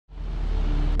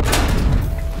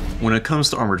When it comes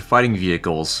to armored fighting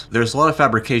vehicles, there's a lot of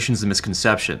fabrications and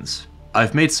misconceptions.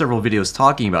 I've made several videos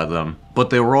talking about them, but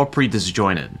they were all pretty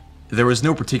disjointed. There was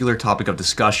no particular topic of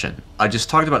discussion, I just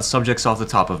talked about subjects off the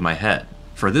top of my head.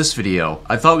 For this video,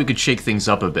 I thought we could shake things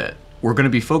up a bit. We're going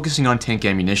to be focusing on tank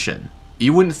ammunition.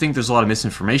 You wouldn't think there's a lot of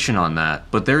misinformation on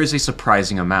that, but there is a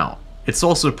surprising amount. It's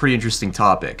also a pretty interesting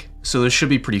topic, so this should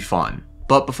be pretty fun.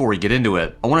 But before we get into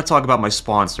it, I want to talk about my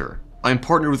sponsor. I'm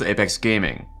partnered with Apex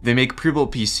Gaming. They make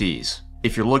pre-built PCs.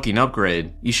 If you're looking to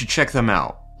upgrade, you should check them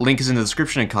out. Link is in the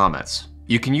description and comments.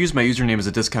 You can use my username as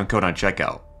a discount code on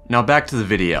checkout. Now back to the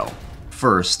video.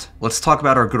 First, let's talk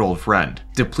about our good old friend,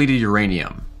 depleted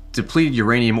uranium. Depleted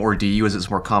uranium, or DU as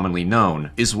it's more commonly known,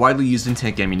 is widely used in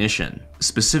tank ammunition,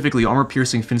 specifically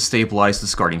armor-piercing fin-stabilized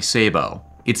discarding sabot.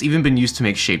 It's even been used to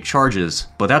make shaped charges,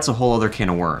 but that's a whole other can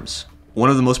of worms.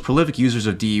 One of the most prolific users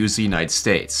of DU is the United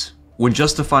States. When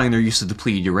justifying their use of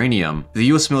depleted uranium, the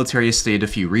US military has stated a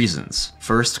few reasons.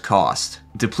 First, cost.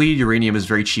 Depleted uranium is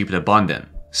very cheap and abundant.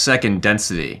 Second,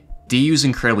 density. DU is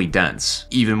incredibly dense,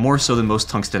 even more so than most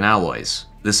tungsten alloys.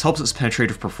 This helps its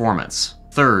penetrative performance.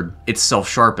 Third, it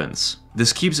self-sharpens.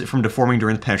 This keeps it from deforming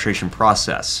during the penetration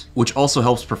process, which also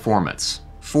helps performance.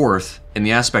 Fourth, in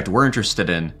the aspect we're interested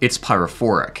in, it's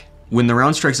pyrophoric. When the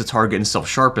round strikes a target and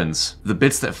self-sharpens, the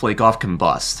bits that flake off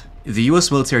combust. The US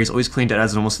military has always claimed it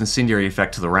adds an almost incendiary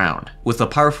effect to the round, with the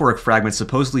pyrophoric fragment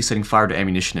supposedly setting fire to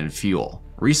ammunition and fuel.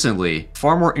 Recently,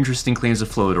 far more interesting claims have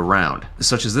floated around,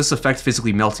 such as this effect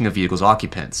physically melting a vehicle's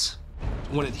occupants.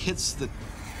 When it hits it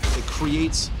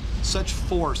creates such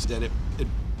force that it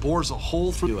bores a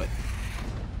hole through it.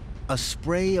 A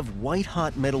spray of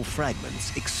white-hot metal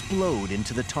fragments explode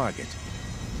into the target,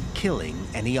 killing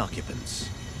any occupants.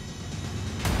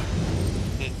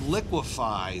 It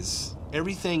liquefies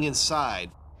everything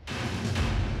inside.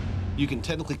 You can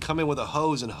technically come in with a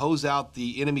hose and hose out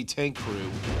the enemy tank crew.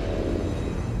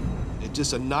 It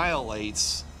just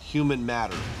annihilates human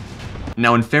matter.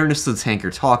 Now, in fairness to the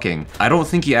tanker talking, I don't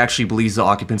think he actually believes the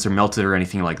occupants are melted or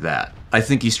anything like that. I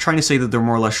think he's trying to say that they're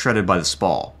more or less shredded by the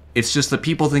spall. It's just that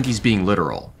people think he's being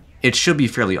literal. It should be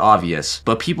fairly obvious,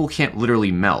 but people can't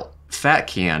literally melt. Fat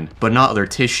can, but not other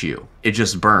tissue. It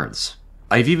just burns.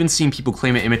 I've even seen people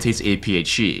claim it imitates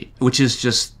APHE, which is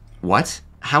just... what?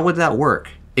 How would that work?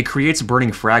 It creates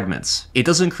burning fragments. It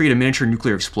doesn't create a miniature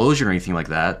nuclear explosion or anything like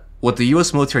that. What the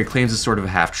US military claims is sort of a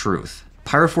half-truth.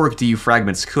 Pyrophoric DU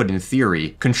fragments could, in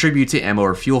theory, contribute to ammo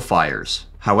or fuel fires.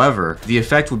 However, the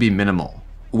effect would be minimal.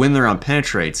 When the round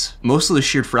penetrates, most of the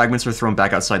sheared fragments are thrown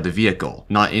back outside the vehicle,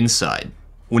 not inside.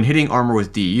 When hitting armor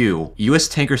with DU, US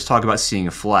tankers talk about seeing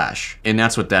a flash, and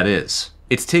that's what that is.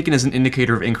 It's taken as an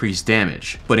indicator of increased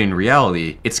damage, but in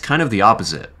reality, it's kind of the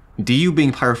opposite. DU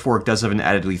being pyrophoric does have an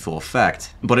added lethal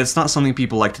effect, but it's not something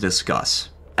people like to discuss.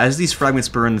 As these fragments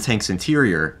burn the tank's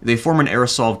interior, they form an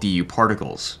aerosol of DU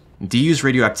particles. DU's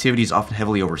radioactivity is often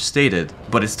heavily overstated,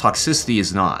 but its toxicity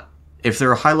is not. If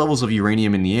there are high levels of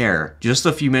uranium in the air, just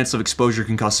a few minutes of exposure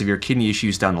can cause severe kidney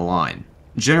issues down the line.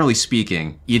 Generally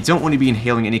speaking, you don't want to be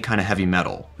inhaling any kind of heavy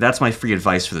metal. That's my free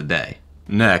advice for the day.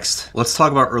 Next, let's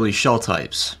talk about early shell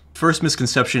types. First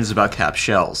misconception is about cap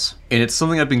shells, and it's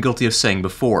something I've been guilty of saying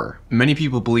before. Many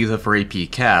people believe that for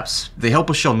AP caps, they help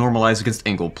a shell normalize against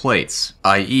angled plates,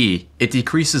 i.e., it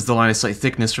decreases the line of sight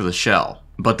thickness for the shell.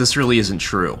 But this really isn't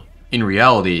true. In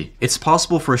reality, it's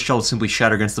possible for a shell to simply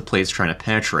shatter against the plates trying to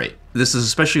penetrate. This is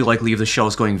especially likely if the shell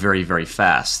is going very, very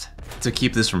fast. To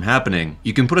keep this from happening,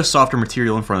 you can put a softer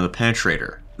material in front of the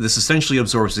penetrator. This essentially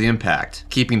absorbs the impact,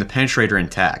 keeping the penetrator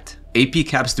intact. AP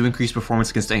caps do increase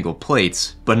performance against angled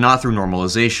plates, but not through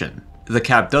normalization. The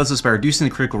cap does this by reducing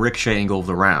the critical ricochet angle of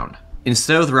the round.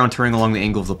 Instead of the round turning along the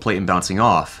angle of the plate and bouncing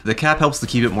off, the cap helps to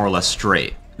keep it more or less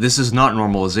straight. This is not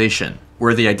normalization,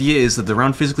 where the idea is that the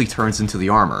round physically turns into the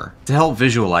armor. To help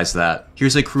visualize that,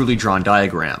 here's a crudely drawn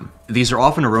diagram. These are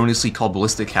often erroneously called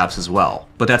ballistic caps as well,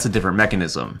 but that's a different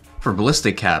mechanism. For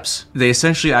ballistic caps, they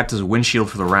essentially act as a windshield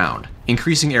for the round,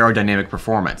 increasing aerodynamic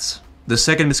performance. The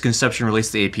second misconception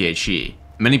relates to APHE.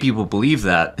 Many people believe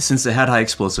that, since it had high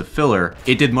explosive filler,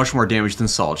 it did much more damage than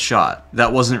solid shot.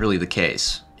 That wasn't really the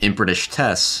case. In British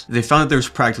tests, they found that there was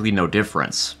practically no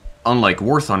difference. Unlike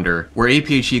War Thunder, where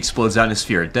APHE explodes out in a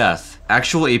sphere of death,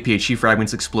 actual APHE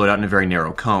fragments explode out in a very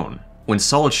narrow cone. When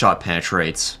solid shot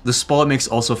penetrates, the spall it makes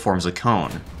also forms a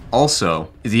cone.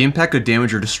 Also, the impact could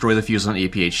damage or destroy the fuse on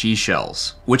APHE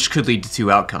shells, which could lead to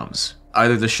two outcomes.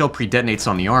 Either the shell pre-detonates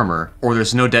on the armor, or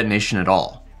there's no detonation at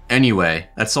all. Anyway,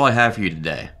 that's all I have for you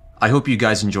today. I hope you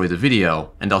guys enjoyed the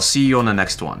video, and I'll see you on the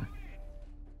next one.